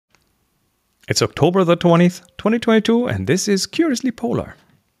It's October the 20th, 2022, and this is Curiously Polar.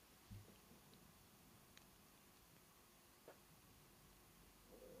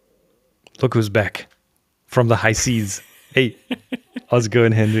 Look who's back from the high seas. Hey, how's it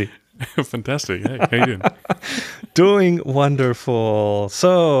going, Henry? Fantastic. Hey, how you doing? Doing wonderful.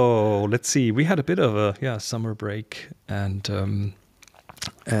 So let's see. We had a bit of a summer break, and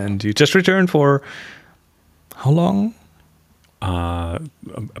you just returned for how long?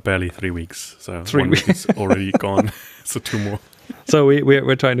 Barely 3 weeks. So 3 1 week is already gone. So 2 more. So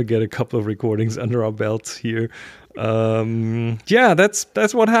we're trying to get a couple of recordings under our belts here. That's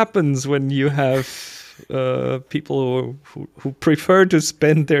what happens when you have people who prefer to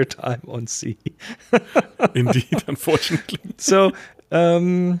spend their time on sea. Indeed, unfortunately. So,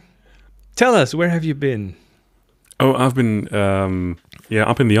 tell us, where have you been? Oh, I've been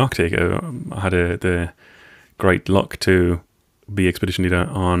up in the Arctic. I had the great luck to be expedition leader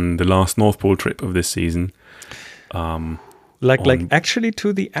on the last North Pole trip of this season. Like actually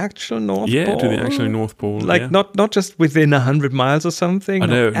to the actual North Pole? Yeah, to the actual North Pole. Like not just within 100 miles or something?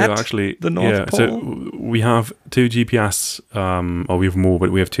 No, actually. The North Pole? So we have 2 GPS, or we have more,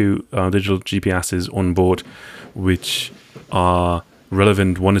 but we have 2 digital GPSs on board, which are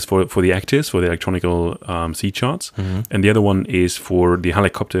relevant. One is for the ACTIS, for the electronical sea charts, and the other one is for the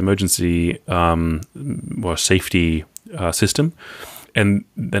helicopter emergency or safety system. And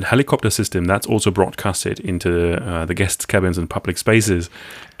that helicopter system, that's also broadcasted into the guest cabins and public spaces.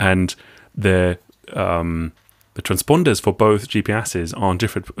 And the transponders for both GPSs are on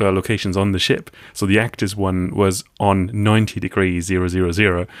different locations on the ship. So the ACTIS one was on 90 degrees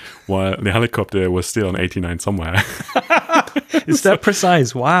 000, while the helicopter was still on 89 somewhere. Is that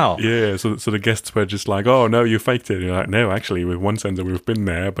precise? Wow. Yeah, so the guests were just like, oh, no, you faked it. You're like, no, actually, with one sensor, we've been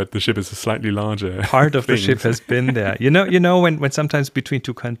there, but the ship is a slightly larger part of thing. The ship has been there. You know when sometimes between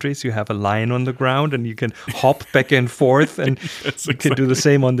 2 countries, you have a line on the ground and you can hop back and forth, and yes, you can do the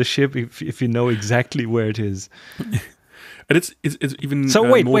same on the ship if you know exactly where it is. And it's even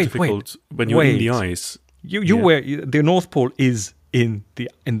more difficult when you're in the ice. The North Pole is in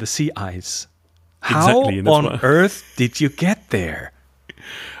the sea ice. How exactly, on earth did you get there?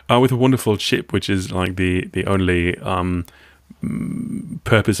 With a wonderful ship, which is like the only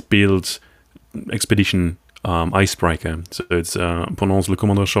purpose-built expedition icebreaker. So it's Ponance Le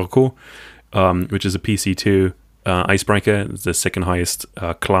Commandeur Charcot, which is a PC2 icebreaker. It's the second highest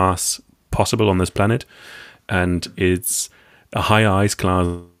class possible on this planet, and it's a higher ice class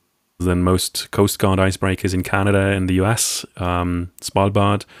than most Coast Guard icebreakers in Canada and the US,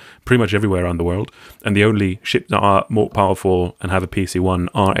 Svalbard, pretty much everywhere around the world. And the only ships that are more powerful and have a PC1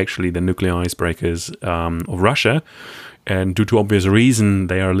 are actually the nuclear icebreakers of Russia. And due to obvious reason,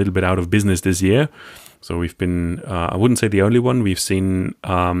 they are a little bit out of business this year. So we've been, I wouldn't say the only one. We've seen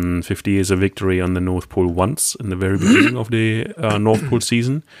 50 years of victory on the North Pole once in the very beginning of the North Pole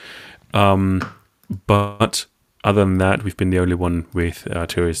season. But other than that, we've been the only one with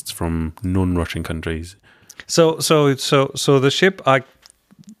tourists from non-Russian countries. So the ship,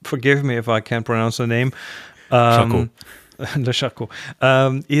 forgive me if I can't pronounce the name, Charcot. Le Charcot,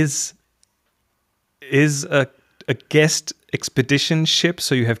 is a guest expedition ship.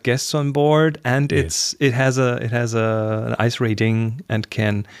 So you have guests on board, and yes. it has an ice rating and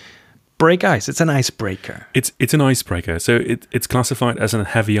can break ice. It's an icebreaker. It's an icebreaker. So it's classified as a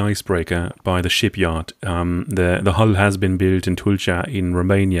heavy icebreaker by the shipyard. The hull has been built in Tulcea in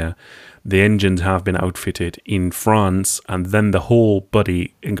Romania. The engines have been outfitted in France, and then the whole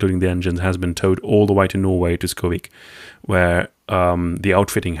body, including the engines, has been towed all the way to Norway, to Skovik, where the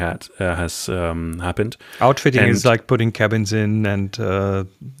outfitting has happened. Outfitting is like putting cabins in and the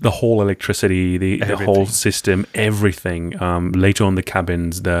whole electricity, the whole system, everything. Later on, the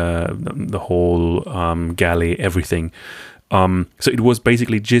cabins, the whole galley, everything. So it was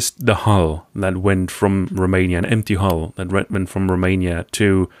basically just the hull that went from Romania, an empty hull that went from Romania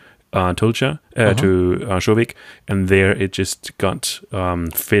to Tulcea, to Skovik, and there it just got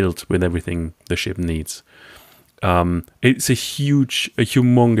filled with everything the ship needs. It's a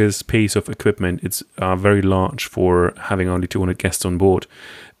humongous piece of equipment. It's very large for having only 200 guests on board.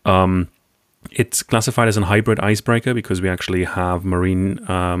 It's classified as a hybrid icebreaker because we actually have marine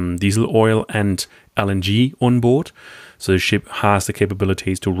diesel oil and LNG on board. So the ship has the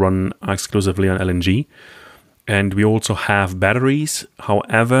capabilities to run exclusively on LNG. And we also have batteries.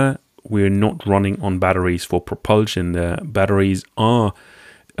 However, we're not running on batteries for propulsion. The batteries are,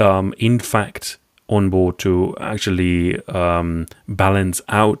 in fact, on board to actually balance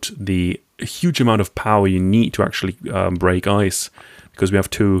out the huge amount of power you need to actually break ice, because we have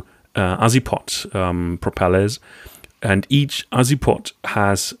 2 Azipod propellers and each Azipod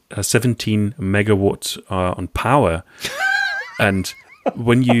has 17 megawatts on power. And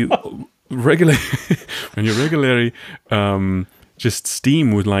when you regularly just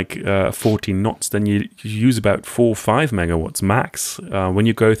steam with like 14 knots, then you use about 4 or 5 megawatts max. When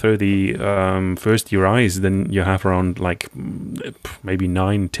you go through the first year ice, then you have around like maybe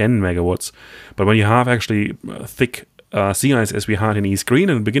 9, 10 megawatts. But when you have actually thick sea ice, as we had in East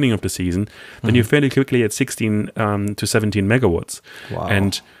Greenland at the beginning of the season, then you're fairly quickly at 16 to 17 megawatts. Wow.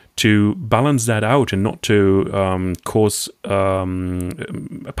 And to balance that out and not to cause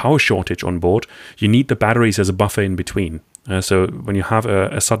a power shortage on board, you need the batteries as a buffer in between. So when you have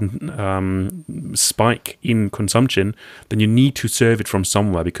a sudden spike in consumption, then you need to serve it from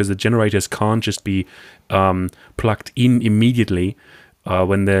somewhere, because the generators can't just be plugged in immediately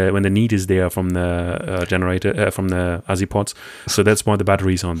when the need is there from the generator, from the Azipods. So that's why the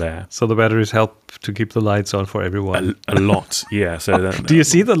batteries are there. So the batteries help to keep the lights on for everyone. A lot, yeah. So do you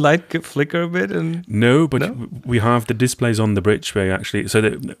see the light flicker a bit? No, but we have the displays on the bridge where actually, so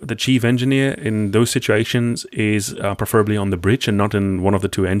the chief engineer in those situations is preferably on the bridge and not in one of the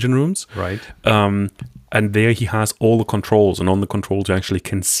 2 engine rooms. Right. And there he has all the controls, and on the controls you actually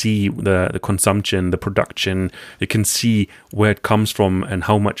can see the consumption, the production. You can see where it comes from and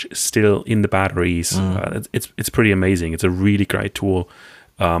how much is still in the batteries. It's pretty amazing. It's a really great tool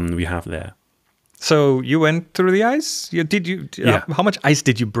we have there. So you went through the ice? How much ice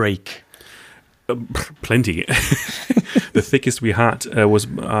did you break? Plenty. The thickest we had was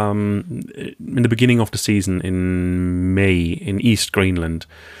in the beginning of the season in May in East Greenland,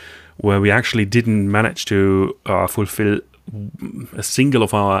 where we actually didn't manage to fulfill a single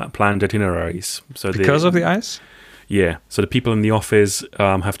of our planned itineraries. So because of the ice? Yeah. So the people in the office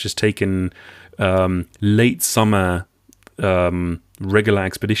have just taken late summer regular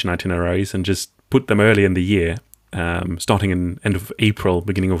expedition itineraries and just put them early in the year, starting in end of April,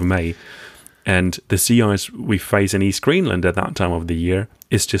 beginning of May. And the sea ice we face in East Greenland at that time of the year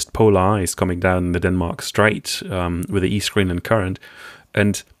is just polar ice coming down the Denmark Strait with the East Greenland current.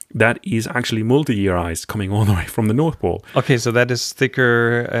 And that is actually multi-year ice coming all the way from the North Pole. Okay, so that is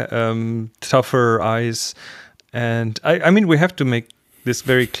thicker, tougher ice. And I mean, we have to make this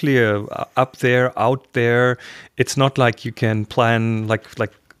very clear. Up there, out there, it's not like you can plan like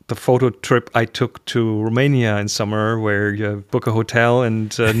the photo trip I took to Romania in summer, where you book a hotel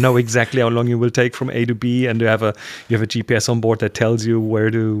and know exactly how long you will take from A to B, and you have a GPS on board that tells you where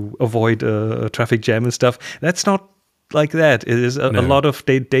to avoid a traffic jam and stuff. That's not like that. It is a lot of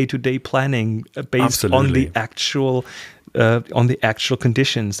day-to-day planning based on the actual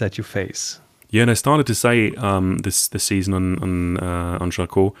conditions that you face. Yeah, and I started to say this season on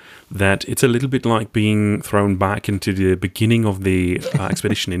Charcot that it's a little bit like being thrown back into the beginning of the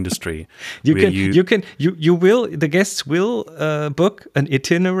expedition industry. The guests will book an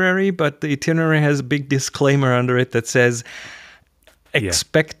itinerary, but the itinerary has a big disclaimer under it that says,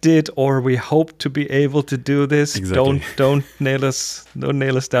 expected, or we hope to be able to do this. Exactly. Don't nail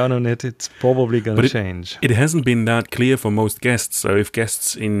us down on it. It's probably going to change. It hasn't been that clear for most guests. So if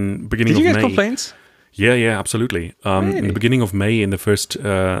guests in beginning of May, did you get complaints? Yeah, absolutely. Really? In the beginning of May, in the first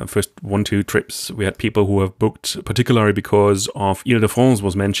 1-2 trips, we had people who have booked, particularly because of Ile-de-France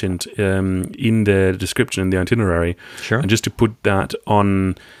was mentioned in the description in the itinerary. Sure. And just to put that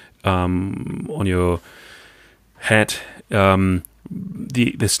on your head.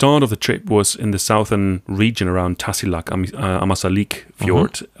 The start of the trip was in the southern region around Tasiilaq, Ammassalik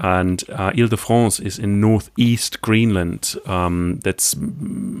Fjord, and Ile-de-France is in northeast Greenland. That's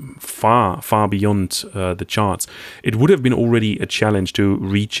far, far beyond the charts. It would have been already a challenge to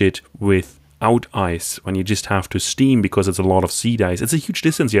reach it without ice, when you just have to steam because it's a lot of sea ice. It's a huge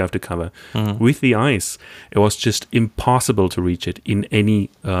distance you have to cover. With the ice, it was just impossible to reach it in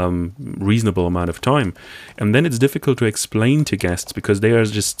any reasonable amount of time. And then it's difficult to explain to guests, because they are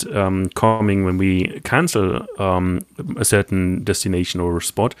just coming when we cancel a certain destination or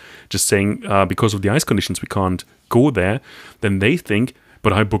spot, just saying because of the ice conditions we can't go there. Then they think,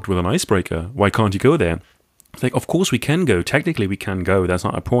 but I booked with an icebreaker, why can't you go there? It's like, of course we can go. Technically we can go. That's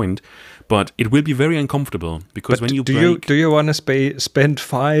not a point. But it will be very uncomfortable, because when you do you want to spend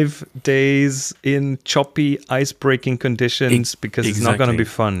 5 days in choppy ice-breaking conditions? Because it's not going to be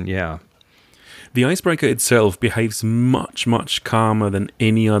fun. Yeah. The icebreaker itself behaves much, much calmer than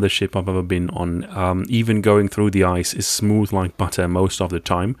any other ship I've ever been on. Even going through the ice is smooth like butter most of the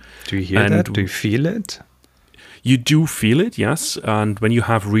time. Do you hear that? Do you feel it? You do feel it, yes. And when you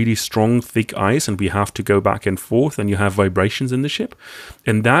have really strong, thick ice and we have to go back and forth and you have vibrations in the ship,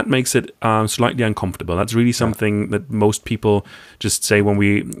 and that makes it slightly uncomfortable. That's really something that most people just say when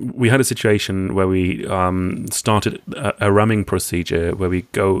we had a situation where we started a ramming procedure where we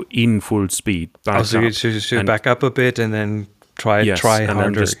go in full speed. So you should back up a bit and then try harder. And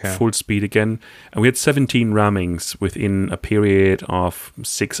then just full speed again. And we had 17 rammings within a period of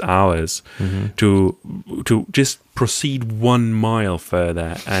 6 hours to just proceed 1 mile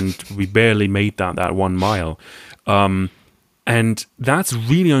further. And we barely made that 1 mile. And that's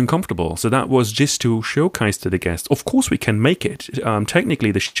really uncomfortable. So that was just to showcase to the guests, of course we can make it.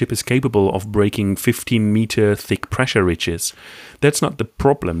 Technically, the ship is capable of breaking 15-meter thick pressure ridges. That's not the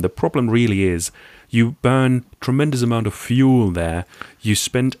problem. The problem really is you burn tremendous amount of fuel there. You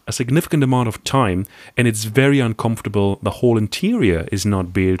spend a significant amount of time, and it's very uncomfortable. The whole interior is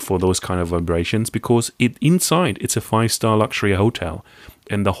not built for those kind of vibrations because inside it's a 5-star luxury hotel,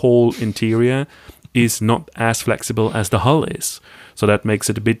 and the whole interior is not as flexible as the hull is. So that makes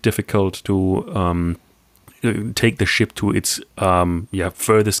it a bit difficult to take the ship to its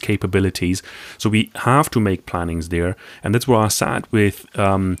furthest capabilities. So we have to make plannings there, and that's where I sat with.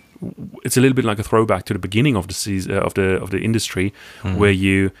 It's a little bit like a throwback to the beginning of the season, of the industry, where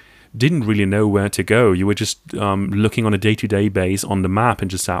you didn't really know where to go. You were just looking on a day-to-day base on the map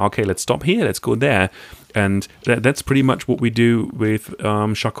and just say, okay, let's stop here, let's go there. And that's pretty much what we do with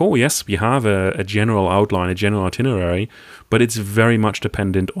Charcot. Yes, we have a general outline, a general itinerary, but it's very much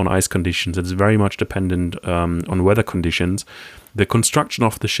dependent on ice conditions. It's very much dependent on weather conditions. The construction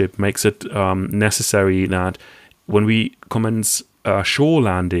of the ship makes it necessary that when we commence shore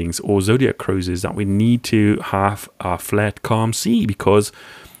landings or Zodiac cruises, that we need to have a flat, calm sea, because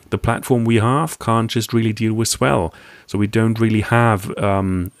the platform we have can't just really deal with swell. So we don't really have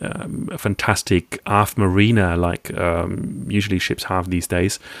a fantastic aft marina like usually ships have these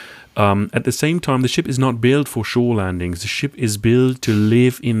days. At the same time, the ship is not built for shore landings. The ship is built to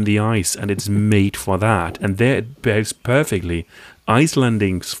live in the ice, and it's made for that. And there it behaves perfectly. Ice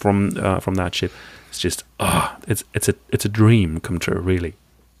landings from that ship, it's just it's a dream come true, really.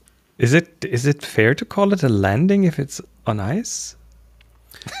 Is it fair to call it a landing if it's on ice?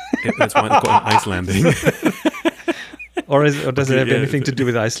 That's why they call it an ice landing. or does it have anything to do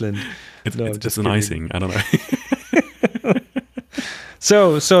with Iceland? It's just an icing. I don't know.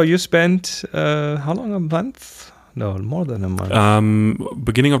 So you spent how long? A month? No, more than a month.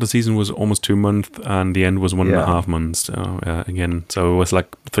 Beginning of the season was almost 2 months, and the end was 1.5 months. Again, so it was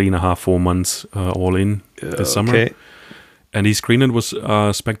like 3.5, 4 months all in this summer. Okay. And East Greenland was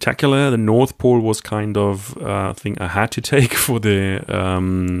spectacular. The North Pole was kind of thing I had to take for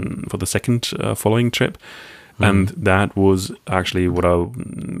the second following trip, and that was actually what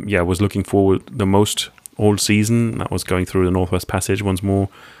I was looking forward the most all season. That was going through the Northwest Passage once more.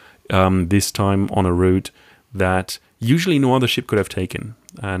 This time on a route that usually no other ship could have taken,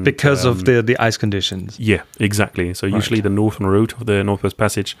 and because of the ice conditions. Yeah, exactly. So usually the northern route of the Northwest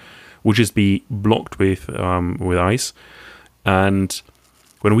Passage would just be blocked with ice. And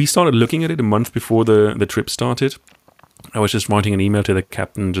when we started looking at it a month before the trip started, I was just writing an email to the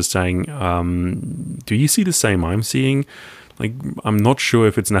captain just saying, do you see the same I'm seeing? Like, I'm not sure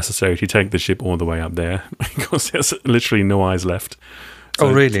if it's necessary to take the ship all the way up there because there's literally no ice left. So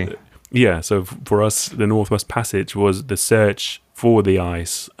oh, really? Yeah. So for us, the Northwest Passage was the search for the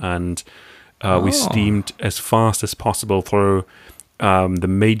ice, and we steamed as fast as possible through the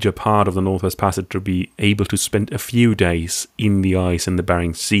major part of the Northwest Passage to be able to spend a few days in the ice in the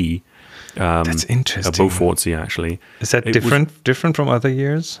Bering Sea. That's interesting. Beaufort Sea, actually. Is that different from other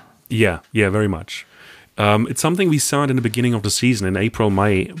years? Yeah, very much. It's something we started in the beginning of the season in April,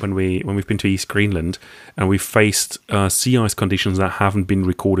 May, when we've been to East Greenland, and we faced sea ice conditions that haven't been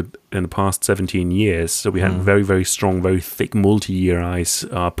recorded in the past 17 years. So we had very, very strong, very thick multi-year ice,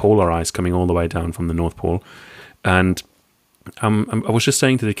 polar ice coming all the way down from the North Pole. And I was just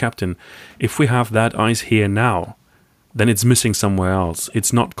saying to the captain, if we have that ice here now, then it's missing somewhere else.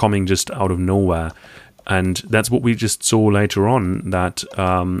 It's not coming just out of nowhere. And that's what we just saw later on, that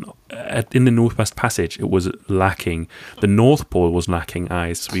in the Northwest Passage, it was lacking. The North Pole was lacking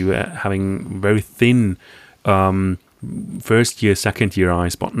ice. We were having very thin first year, second year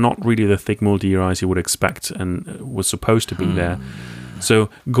ice, but not really the thick multi-year ice you would expect and was supposed to be there.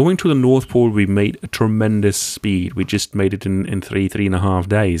 So going to the North Pole, we made a tremendous speed. We just made it in 3.5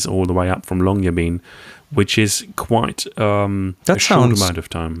 days all the way up from Longyearbyen, which is quite a short amount of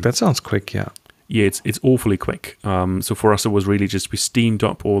time. That sounds quick, yeah. Yeah, it's awfully quick. So for us, it was really just we steamed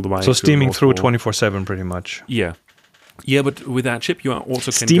up all the way. So steaming through 24/7, pretty much. Yeah, but with that ship, you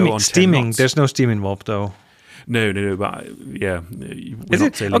also can go on 10 steaming. knots. There's no steam involved, though. No, but yeah. Is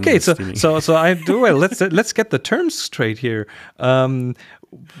it okay? So I do well. Let's get the terms straight here.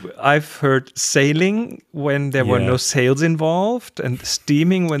 I've heard sailing when there were no sails involved, and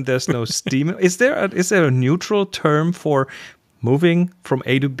steaming when there's no steam. Is there a neutral term for moving from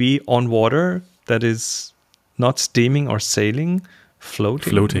A to B on water that is not steaming or sailing?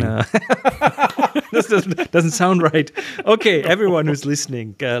 Floating. This doesn't sound right. Okay, everyone who's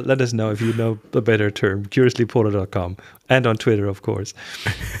listening, let us know if you know the better term. CuriouslyPolar.com and on Twitter, of course.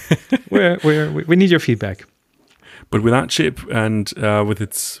 We need your feedback. But with that ship and with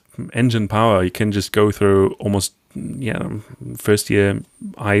its engine power, you can just go through almost first year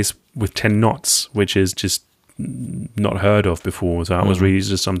ice with 10 knots, which is just not heard of before. So that was really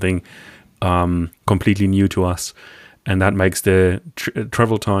just something completely new to us. And that makes the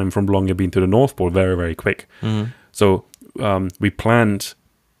travel time from Longyearbyen to the North Pole very, very quick. So we planned,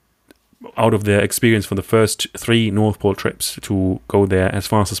 out of the experience for the first 3 North Pole trips, to go there as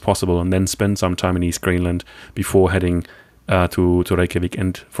fast as possible and then spend some time in East Greenland before heading to Reykjavik,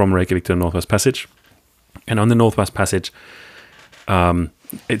 and from Reykjavik to the Northwest Passage. And on the Northwest Passage,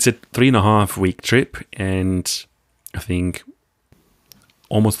 it's a 3.5-week trip, and I think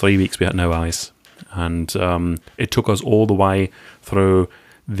almost 3 weeks we had no ice. And it took us all the way through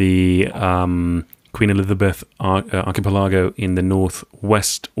the Queen Elizabeth archipelago in the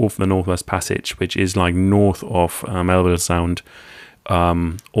northwest of the Northwest Passage, which is like north of Melville Sound,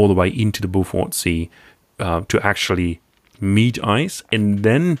 all the way into the Beaufort Sea to actually meet ice. And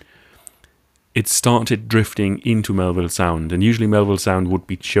then it started drifting into Melville Sound. And usually Melville Sound would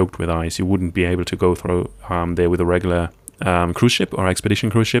be choked with ice. You wouldn't be able to go through there with a regular cruise ship or expedition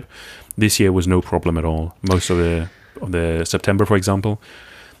cruise ship. This year was no problem at all. Most of the September, for example.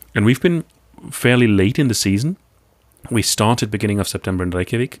 And we've been fairly late in the season. We started beginning of September in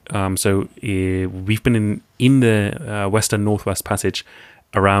Reykjavik. So we've been in the Western Northwest Passage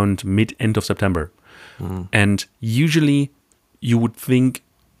around mid-end of September. And usually you would think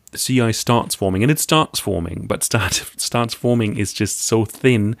sea ice starts forming, and it starts forming, but starts forming is just so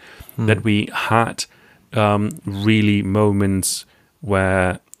thin that we had really moments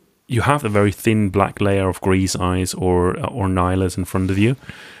where you have a very thin black layer of grease ice or nihilus in front of you,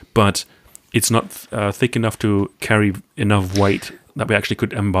 but it's not thick enough to carry enough weight that we actually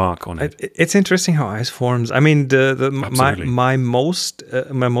could embark on it. It's interesting how ice forms. I mean, my most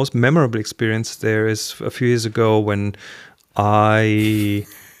memorable experience there is a few years ago when I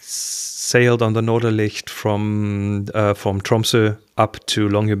sailed on the Norderlicht from Tromsø up to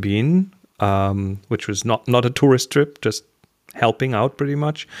Longyearbyen, which was not a tourist trip, just helping out pretty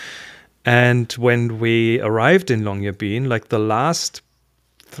much. And when we arrived in Longyearbyen, like the last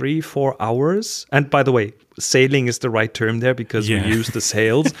 3-4 hours, and by the way, sailing is the right term there because we use the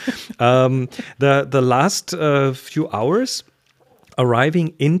sails. The last few hours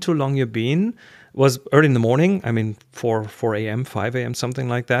arriving into Longyearbyen was early in the morning. I mean, 4 a.m., 5 a.m., something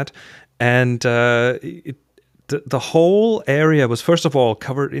like that. And the whole area was, first of all,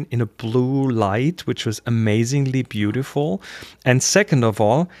 covered in a blue light, which was amazingly beautiful. And second of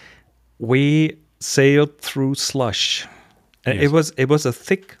all, we sailed through slush. Yes. It was a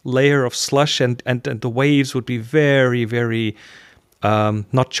thick layer of slush, and the waves would be very, very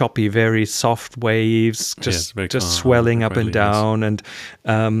not choppy, very soft waves, just swelling up and down,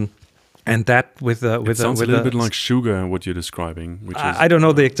 and that with it sounds a little bit like sugar, what you're describing. Which is, I don't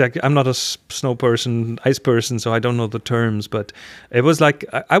know the exact. I'm not a snow person, ice person, so I don't know the terms. But it was like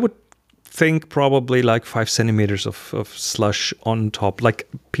I would think probably like 5 centimeters of slush on top, like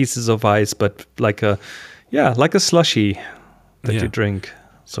pieces of ice, but like a slushy that you drink.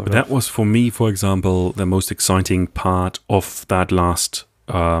 But that was for me, for example, the most exciting part of that last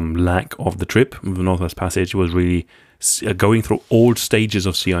leg of the trip. The Northwest Passage was really going through all stages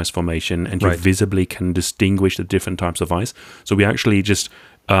of sea ice formation, and you visibly can distinguish the different types of ice. So we actually just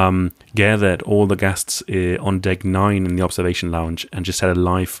gathered all the guests on deck 9 in the observation lounge and just had a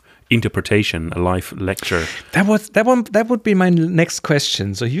live interpretation, a live lecture. That would be my next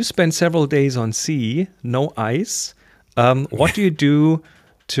question. So you spent several days on sea, no ice. What do you do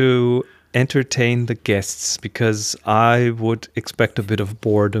to entertain the guests? Because I would expect a bit of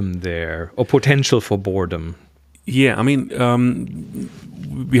boredom there, or potential for boredom. Yeah, I mean,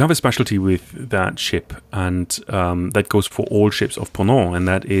 we have a specialty with that ship, and that goes for all ships of Ponant, and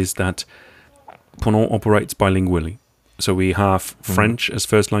that is that Ponant operates bilingually. So we have French as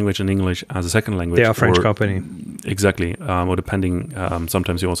first language and English as a second language. They are a French company. Exactly. Or depending,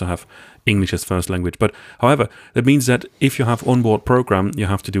 sometimes you also have English as first language. But however, that means that if you have onboard program, you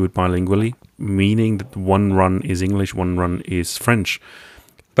have to do it bilingually, meaning that one run is English, one run is French.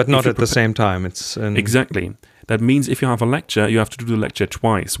 But not at the same time. It's exactly. That means if you have a lecture, you have to do the lecture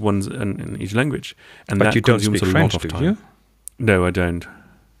twice, once in each language, and but that you don't consumes speak a French, lot of do time. you? No, I don't.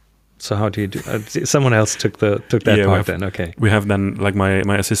 So how do you do? Someone else took that part then. Okay. We have then, like,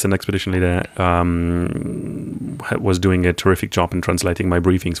 my assistant expedition leader was doing a terrific job in translating my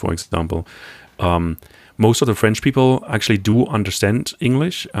briefings, for example. Most of the French people actually do understand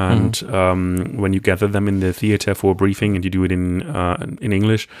English, and when you gather them in the theater for a briefing and you do it in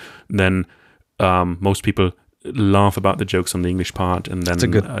English, then most people laugh about the jokes on the English part, and then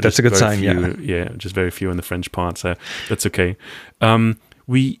that's a good sign. Just very few on the French part, so that's okay.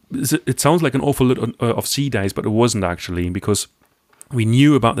 It sounds like an awful lot of sea days, but it wasn't actually, because we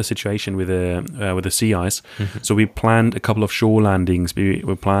knew about the situation with the sea ice. So we planned a couple of shore landings. We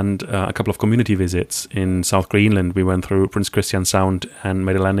planned a couple of community visits in South Greenland. We went through Prince Christian Sound and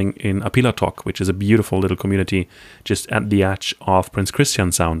made a landing in Apilatok, which is a beautiful little community just at the edge of Prince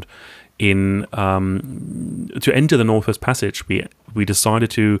Christian Sound. To enter the Northwest Passage, we decided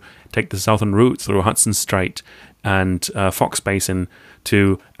to take the southern route through Hudson Strait and Fox Basin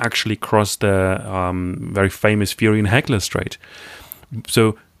to actually cross the very famous Fury and Heckler Strait.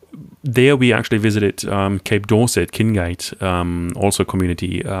 So there we actually visited Cape Dorset, Kingate, also a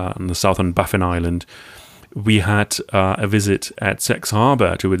community on the southern Baffin Island. We had a visit at Sex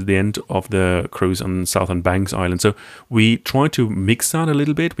Harbor towards the end of the cruise on Southern Banks Island. So we tried to mix that a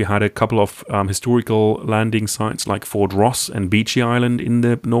little bit. We had a couple of historical landing sites like Fort Ross and Beechey Island in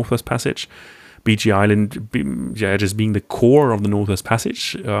the Northwest Passage. Beechey Island just being the core of the Northwest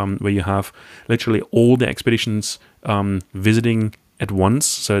Passage, where you have literally all the expeditions visiting at once.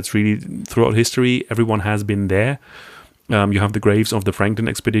 So it's really, throughout history, everyone has been there. You have the graves of the Franklin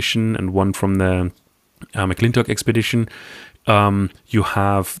expedition and one from the McClintock expedition. You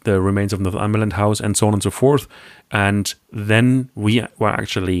have the remains of Northumberland House and so on and so forth. And then we were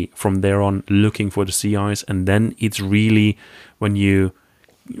actually, from there on, looking for the sea ice. And then it's really, when you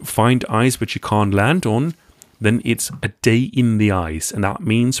find ice which you can't land on, then it's a day in the ice. And that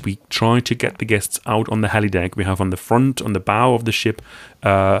means we try to get the guests out on the helideck. We have on the front, on the bow of the ship,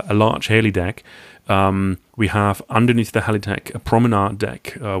 a large helideck. We have underneath the helideck a promenade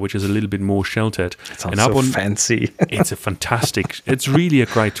deck, which is a little bit more sheltered. It sounds so fancy. It's really a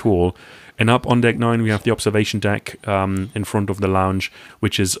great tool. And up on deck 9, we have the observation deck in front of the lounge,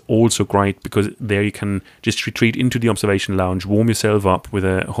 which is also great because there you can just retreat into the observation lounge, warm yourself up with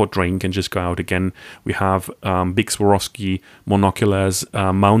a hot drink, and just go out again. We have big Swarovski monoculars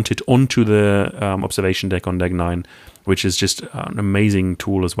mounted onto the observation deck on deck 9, which is just an amazing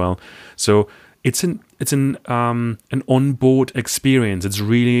tool as well. So it's an onboard experience. It's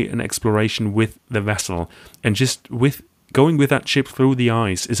really an exploration with the vessel, and just with going with that ship through the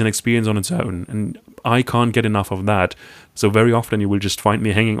ice is an experience on its own, and I can't get enough of that. So very often you will just find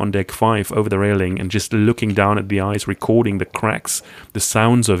me hanging on deck 5 over the railing and just looking down at the ice, recording the cracks, the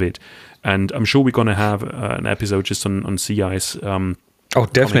sounds of it. And I'm sure we're going to have an episode just on sea ice.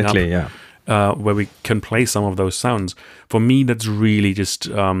 Definitely, yeah. Where we can play some of those sounds. For me, that's really just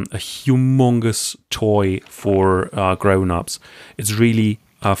a humongous toy for grown-ups. It's really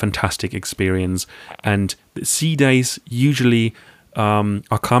a fantastic experience, and the sea days usually are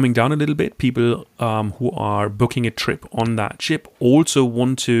calming down a little bit. People who are booking a trip on that ship also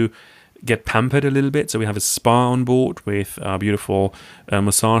want to get pampered a little bit. So we have a spa on board with a beautiful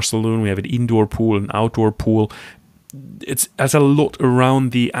massage saloon. We have an indoor pool, an outdoor pool. It's a lot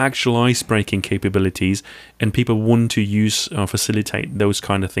around the actual ice breaking capabilities, and people want to facilitate those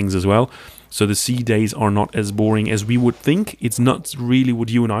kind of things as well. So the sea days are not as boring as we would think. It's not really what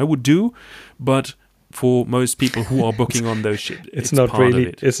you and I would do, but for most people who are booking on those ships, it's not part really. Of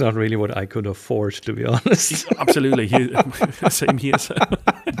it. It's not really what I could afford, to be honest. Absolutely, same here. So.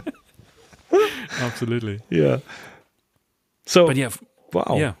 Absolutely, yeah. So, but yeah,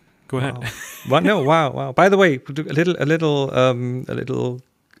 wow, yeah. Go ahead. Wow. By the way, a little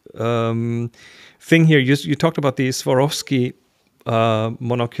thing here. You talked about the Swarovski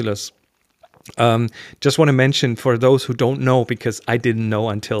monoculars. Just want to mention for those who don't know, because I didn't know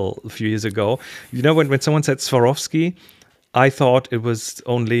until a few years ago. You know, when someone said Swarovski, I thought it was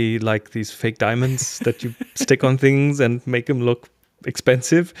only like these fake diamonds that you stick on things and make them look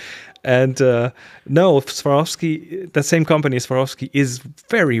expensive. And no, Swarovski, the same company, Swarovski, is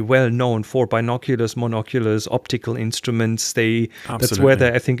very well known for binoculars, monoculars, optical instruments. That's where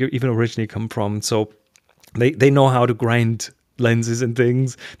they, I think, even originally come from. So they know how to grind lenses and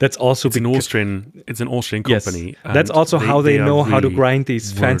things. That's also it's an Austrian company. Yes, that's also how they know how to grind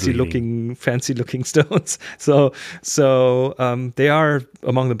these fancy looking stones. So they are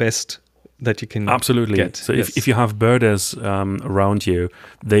among the best that you can absolutely get. So if you have birders around you,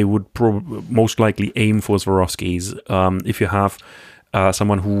 they would most likely aim for Swarovskis. If you have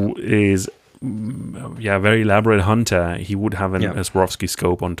someone who is a very elaborate hunter, he would have a Swarovski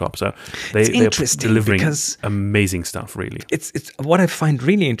scope on top. So they're delivering amazing stuff, really. It's what I find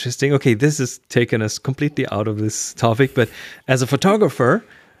really interesting. Okay, this has taken us completely out of this topic, but as a photographer,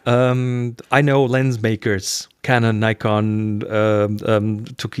 I know lens makers, Canon, Nikon,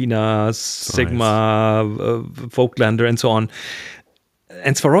 Tokina, Sigma, Voigtlander, and so on.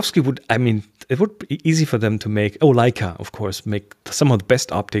 And Swarovski would, it would be easy for them to make, Leica, of course, make some of the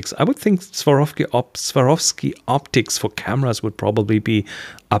best optics. I would think Swarovski optics for cameras would probably be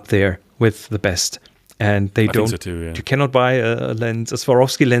up there with the best. And they don't, think so too, yeah. You cannot buy a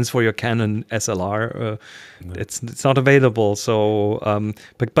Swarovski lens for your Canon SLR. No. It's not available. So,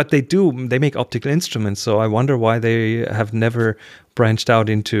 but they make optical instruments. So I wonder why they have never branched out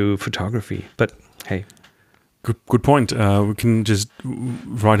into photography. But hey. Good point. We can just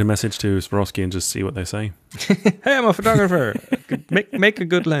write a message to Swarovski and just see what they say. Hey, I'm a photographer. make a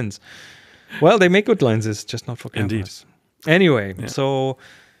good lens. Well, they make good lenses, just not for cameras. Indeed. Anyway, so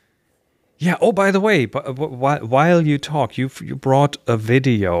yeah. Oh, by the way, while you talk, you brought a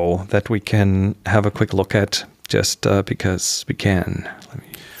video that we can have a quick look at, just because we can.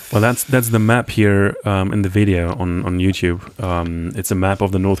 Well, that's the map here in the video on YouTube. It's a map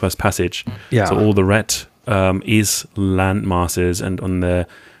of the Northwest Passage. Yeah. So all the red is land masses, and on the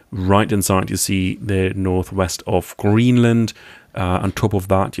right-hand side you see the northwest of Greenland. On top of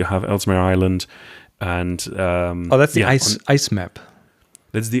that you have Ellesmere Island, and that's the ice map.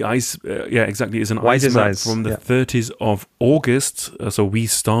 That's the ice. Exactly. It's an ice map from the 30th of August. So we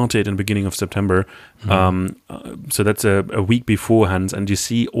started in the beginning of September. So that's a week beforehand. And you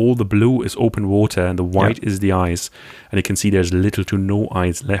see all the blue is open water and the white is the ice. And you can see there's little to no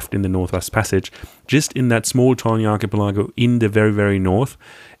ice left in the Northwest Passage, just in that small tiny archipelago in the very, very north.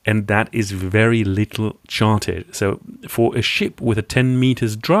 And that is very little charted. So for a ship with a 10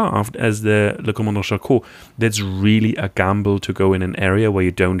 meters draft as the Le Commandant Charcot, that's really a gamble to go in an area where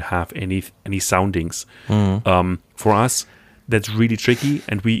you don't have any soundings. For us, that's really tricky,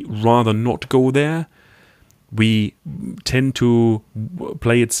 and we rather not go there. We tend to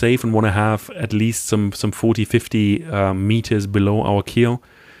play it safe and want to have at least some 40, 50 meters below our keel.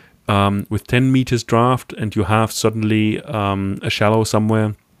 With 10 meters draft and you have suddenly a shallow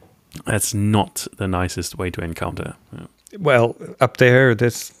somewhere, that's not the nicest way to encounter. Yeah. Well, up there,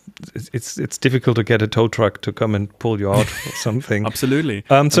 it's difficult to get a tow truck to come and pull you out or something. Absolutely.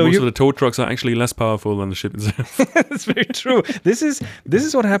 So most of the tow trucks are actually less powerful than the ship itself. That's very true. This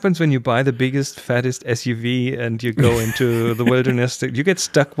is what happens when you buy the biggest, fattest SUV and you go into the wilderness. You get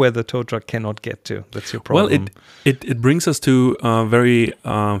stuck where the tow truck cannot get to. That's your problem. Well, it brings us to very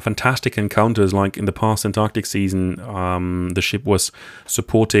fantastic encounters. Like in the past Antarctic season, the ship was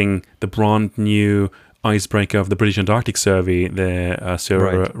supporting the brand new icebreaker of the British Antarctic Survey, the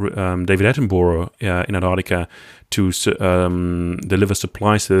Sir David Attenborough in Antarctica, to deliver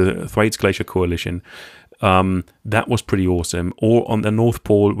supplies to the Thwaites Glacier Coalition. That was pretty awesome. Or on the North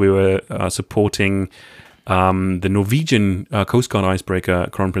Pole, we were supporting the Norwegian Coast Guard icebreaker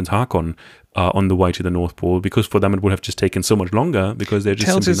Crown Prince Haakon on the way to the North Pole, because for them it would have just taken so much longer because they're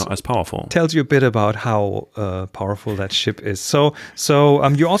just simply not as powerful. Tells you a bit about how powerful that ship is. So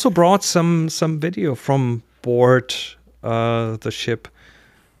you also brought some video from board the ship.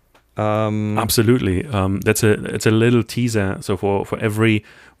 Absolutely. It's a little teaser. So for every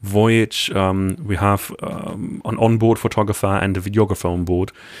voyage, we have an onboard photographer and a videographer on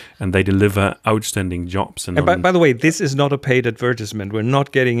board, and they deliver outstanding jobs. And by the way, this is not a paid advertisement. We're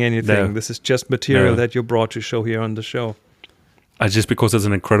not getting anything. No. This is just material that you brought to show here on the show. Just because it's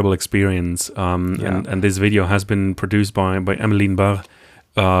an incredible experience. And this video has been produced by Emmeline Barr,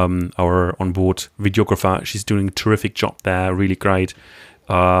 our onboard videographer. She's doing a terrific job there, really great.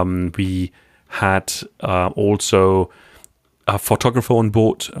 We had also a photographer on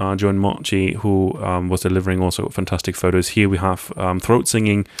board, Joan Marchi, who was delivering also fantastic photos. Here we have throat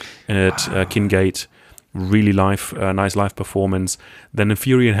singing at Kingate, really nice live performance. Then in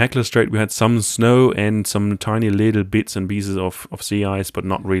Fury and Heckler Strait, we had some snow and some tiny little bits and pieces of sea ice, but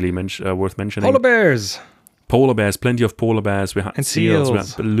not really worth mentioning. Polar bears, plenty of polar bears. We had and seals. We had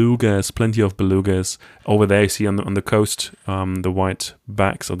belugas, plenty of belugas. Over there you see on the coast, the white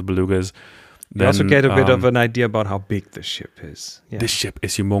backs of the belugas. You also get a bit of an idea about how big the ship is. Yeah. This ship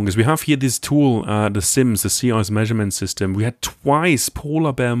is humongous. We have here this tool, the SIMS, the Sea Ice Measurement System. We had twice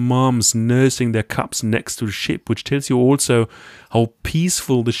polar bear moms nursing their cubs next to the ship, which tells you also how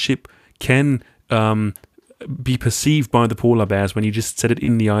peaceful the ship can be perceived by the polar bears when you just set it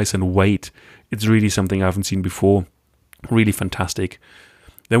in the ice and wait. It's really something I haven't seen before. Really fantastic.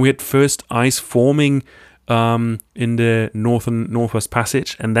 Then we had first ice forming in the Northwest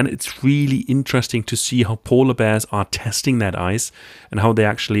Passage, and then it's really interesting to see how polar bears are testing that ice and how they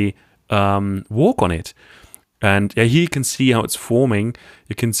actually walk on it. And here you can see how it's forming.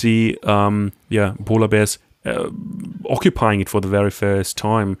 You can see polar bears occupying it for the very first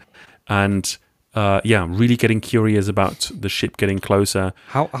time, and really getting curious about the ship getting closer.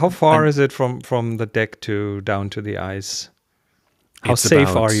 How far is it from the deck to down to the ice? How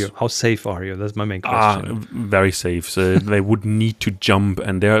safe are you? How safe are you? That's my main question. Very safe. So they would need to jump,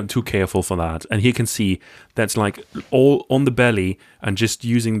 and they're too careful for that. And here you can see that's like all on the belly, and just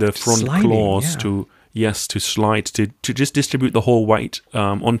using the front claws to slide to just distribute the whole weight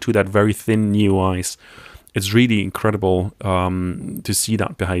onto that very thin new ice. It's really incredible to see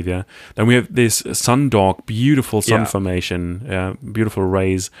that behavior. Then we have this sundog, beautiful sun formation, beautiful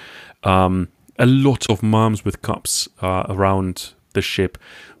rays. A lot of moms with cups around the ship,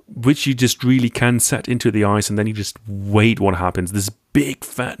 which you just really can set into the ice, and then you just wait what happens. This big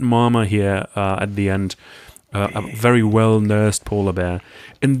fat mama here at the end, a very well nursed polar bear,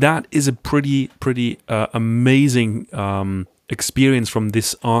 and that is a pretty amazing experience from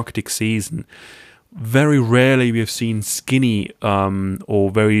this Arctic season. Very rarely we have seen skinny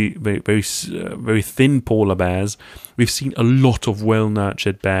or very thin polar bears. We've seen a lot of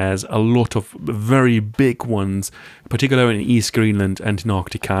well-nurtured bears, a lot of very big ones, particularly in East Greenland and in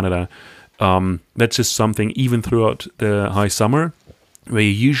Arctic Canada. That's just something, even throughout the high summer, where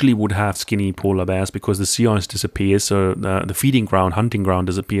you usually would have skinny polar bears because the sea ice disappears, so the feeding ground, hunting ground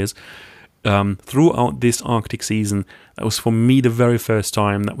disappears. Throughout this Arctic season, that was for me the very first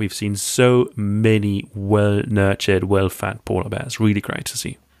time that we've seen so many well-nurtured, well-fed polar bears. Really great to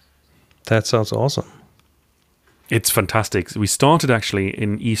see. That sounds awesome. It's fantastic. We started actually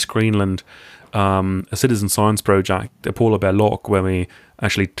in East Greenland, a citizen science project, a polar bear log, where we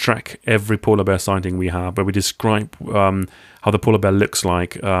actually track every polar bear sighting we have, where we describe how the polar bear looks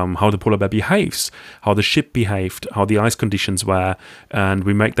like, how the polar bear behaves, how the ship behaved, how the ice conditions were, and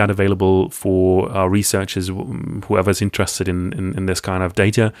we make that available for researchers, whoever's interested in this kind of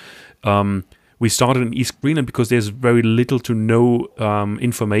data. We started in East Greenland because there's very little to no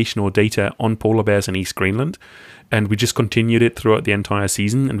information or data on polar bears in East Greenland, and we just continued it throughout the entire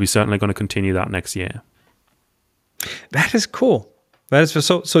season, and we're certainly going to continue that next year. That is cool. That is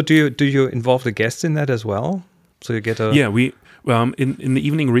so. Do you involve the guests in that as well? So you get a we in the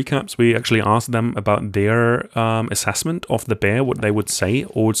evening recaps we actually ask them about their assessment of the bear, what they would say,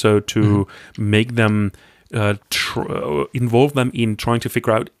 also to make them involve them in trying to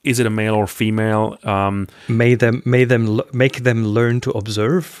figure out, is it a male or female. Make them learn to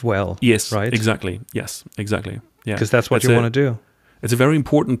observe well. Yes, right. Exactly. Yes, exactly. Yeah, because that's what you want to do. It's a very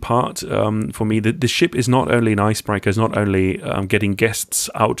important part for me. The ship is not only an icebreaker, it's not only getting guests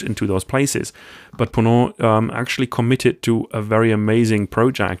out into those places, but Ponant actually committed to a very amazing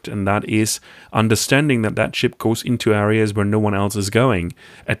project, and that is understanding that ship goes into areas where no one else is going,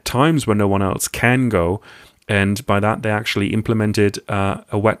 at times where no one else can go. And by that, they actually implemented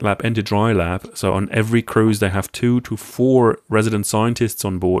a wet lab and a dry lab. So on every cruise, they have 2 to 4 resident scientists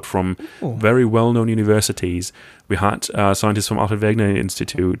on board from very well-known universities. We had scientists from Arthur Wegener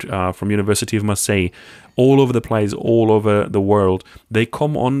Institute, from University of Marseille, all over the place, all over the world. They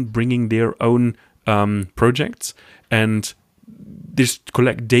come on bringing their own projects and just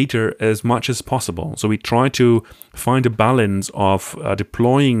collect data as much as possible. So we try to find a balance of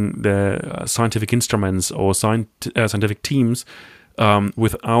deploying the scientific instruments or scientific teams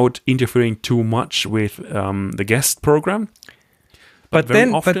without interfering too much with the guest program. But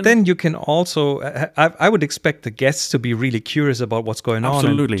then you can also, I would expect the guests to be really curious about what's going on.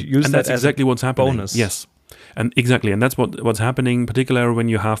 Absolutely. And that's exactly what's happening. Bonus. Yes. And exactly, and that's what's happening, particularly when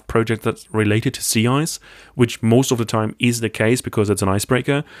you have projects that's related to sea ice, which most of the time is the case because it's an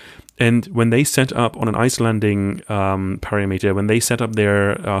icebreaker. And when they set up on an ice landing perimeter, when they set up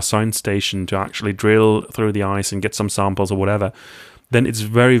their science station to actually drill through the ice and get some samples or whatever, then it's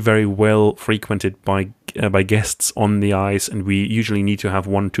very, very well frequented by guests on the ice, and we usually need to have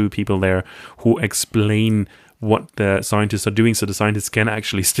 1-2 people there who explain what the scientists are doing, so the scientists can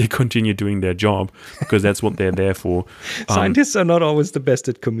actually still continue doing their job, because that's what they're there for. Scientists are not always the best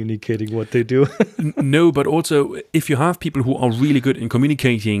at communicating what they do. No, but also if you have people who are really good in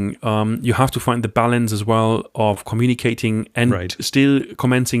communicating, you have to find the balance as well of communicating and still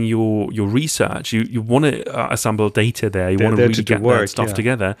commencing your research. You want to assemble data there. You want to really get that stuff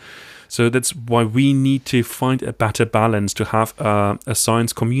together. So that's why we need to find a better balance to have a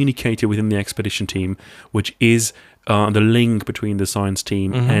science communicator within the expedition team, which is the link between the science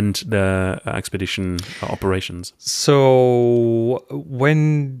team and the expedition operations. So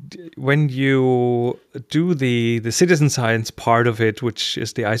when you do the citizen science part of it, which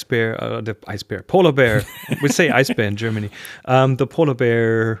is the polar bear, we say ice bear in Germany, the polar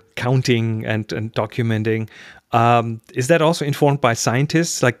bear counting and documenting, is that also informed by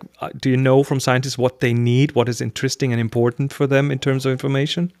scientists? Like, do you know from scientists what they need, what is interesting and important for them in terms of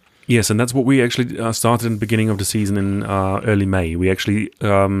information? Yes, and that's what we actually started in the beginning of the season in early May. We actually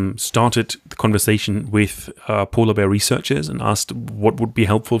started the conversation with polar bear researchers and asked what would be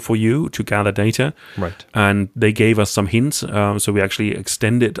helpful for you to gather data. Right. And they gave us some hints. So we actually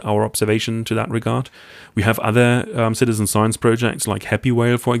extended our observation to that regard. We have other citizen science projects like Happy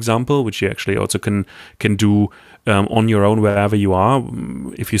Whale, for example, which you actually also can do on your own wherever you are.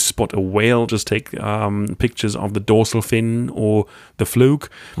 If you spot a whale, just take pictures of the dorsal fin or the fluke,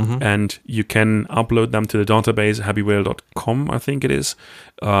 and you can upload them to the database, happywhale.com, I think it is,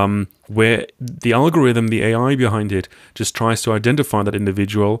 where the algorithm, the AI behind it, just tries to identify that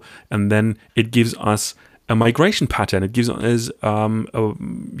individual, and then it gives us a migration pattern. It gives us a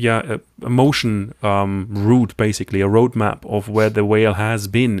motion route, basically, a roadmap of where the whale has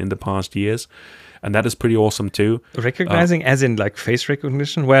been in the past years. And that is pretty awesome too. Recognizing as in like face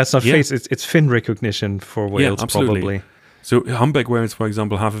recognition? Well, it's not face, it's fin recognition for whales, probably. So humpback whales, for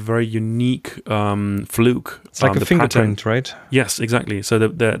example, have a very unique fluke. It's like a fingerprint, pattern, right? Yes, exactly. So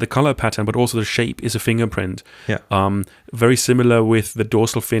the color pattern, but also the shape is a fingerprint. Yeah. Very similar with the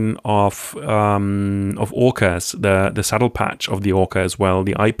dorsal fin of orcas, the saddle patch of the orca as well,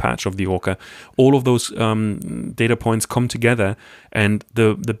 the eye patch of the orca. All of those data points come together, and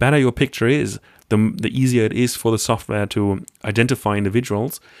the better your picture is, the easier it is for the software to identify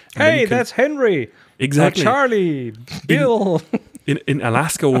individuals. Hey, that's Henry. Exactly. Charlie, Bill. In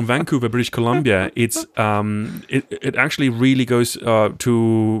Alaska or in Vancouver, British Columbia, it's it actually really goes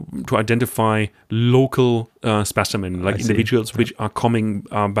to identify local specimen, like individuals which are coming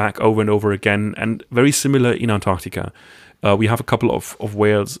back over and over again, and very similar in Antarctica. We have a couple of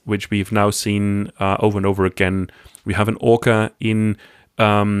whales which we've now seen over and over again. We have an orca in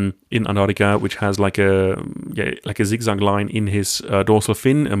Antarctica, which has like a zigzag line in his dorsal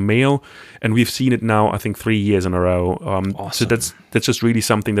fin, a male, and we've seen it now, I think, 3 years in a row. Awesome. So that's just really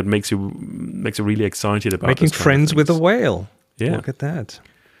something that makes you really excited about making friends with a whale. Yeah, look at that.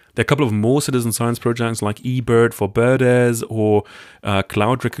 There are a couple of more citizen science projects like eBird for birders or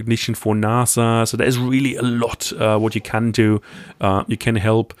cloud recognition for NASA. So there's really a lot what you can do. You can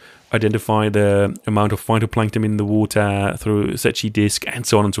help identify the amount of phytoplankton in the water through Secchi disk and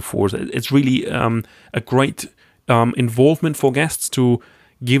so on and so forth. It's really a great involvement for guests to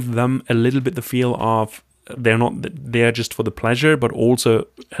give them a little bit the feel of they're not there just for the pleasure, but also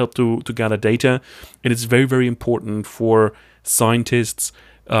help to gather data. And it's very, very important for scientists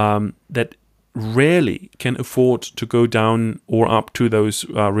that rarely can afford to go down or up to those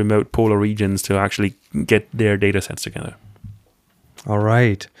remote polar regions to actually get their data sets together. All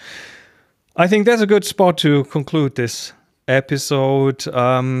right. I think that's a good spot to conclude this episode.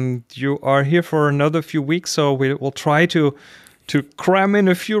 You are here for another few weeks, so we'll try to cram in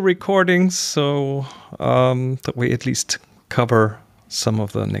a few recordings so that we at least cover some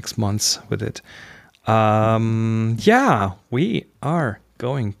of the next months with it. We are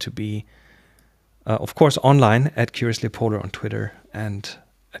going to be, of course, online at Curiously Polar on Twitter and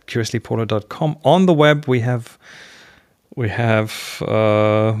at curiouslypolar.com. On the web, we have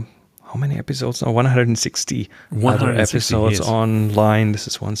how many episodes now? 160 other episodes online. This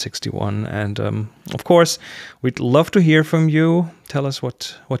is 161. And of course, we'd love to hear from you. Tell us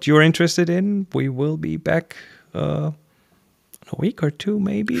what you're interested in. We will be back in a week or two,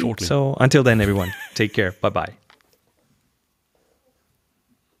 maybe. Shortly. So until then, everyone, take care. Bye-bye.